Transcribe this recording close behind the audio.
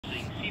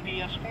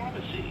CVS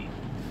Pharmacy.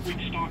 We've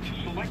stocked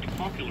select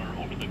popular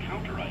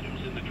over-the-counter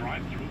items in the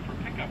drive-thru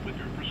for pickup with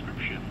your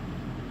prescription.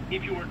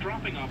 If you are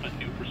dropping off a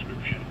new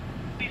prescription,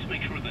 please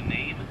make sure the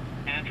name,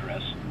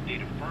 address,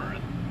 date of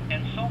birth,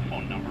 and cell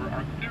phone number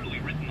are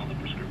clearly written on the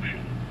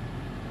prescription.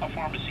 A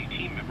pharmacy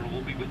team member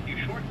will be with you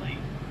shortly.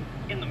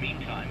 In the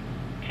meantime,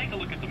 take a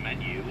look at the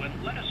menu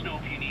and let us know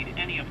if you need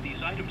any of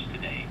these items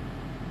today.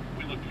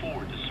 We look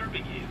forward to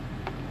serving you.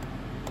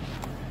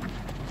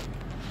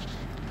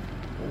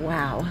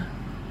 Wow.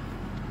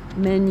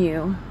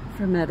 Menu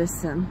for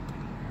medicine.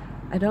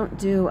 I don't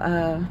do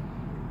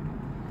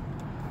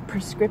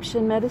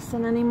prescription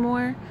medicine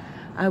anymore.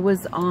 I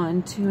was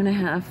on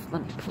 2.5,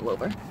 let me pull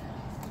over.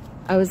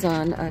 I was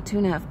on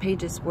 2.5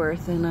 pages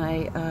worth, and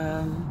I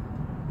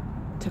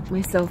took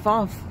myself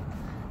off.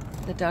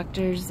 The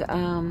doctors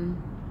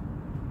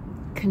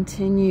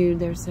continued.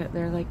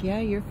 They're like, yeah,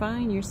 you're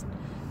fine. You're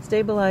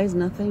stabilized.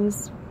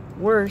 Nothing's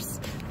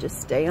worse.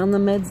 Just stay on the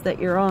meds that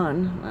you're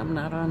on. I'm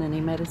not on any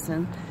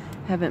medicine.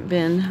 Haven't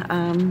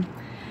been.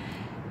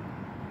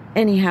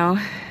 Anyhow,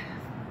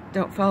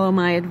 don't follow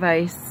my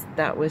advice.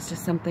 That was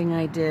just something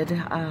I did. You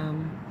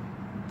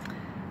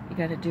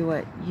got to do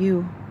what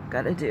you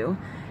got to do.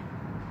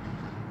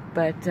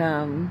 But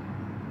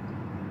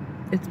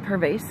it's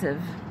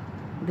pervasive,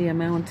 the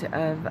amount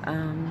of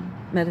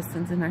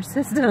medicines in our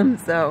system.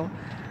 So,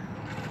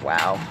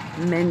 wow,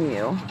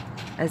 menu,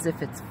 as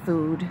if it's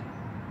food.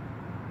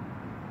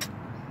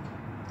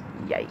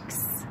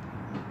 Yikes.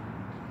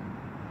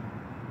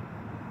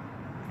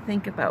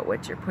 Think about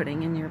what you're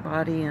putting in your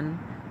body and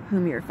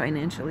whom you're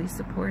financially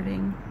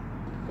supporting.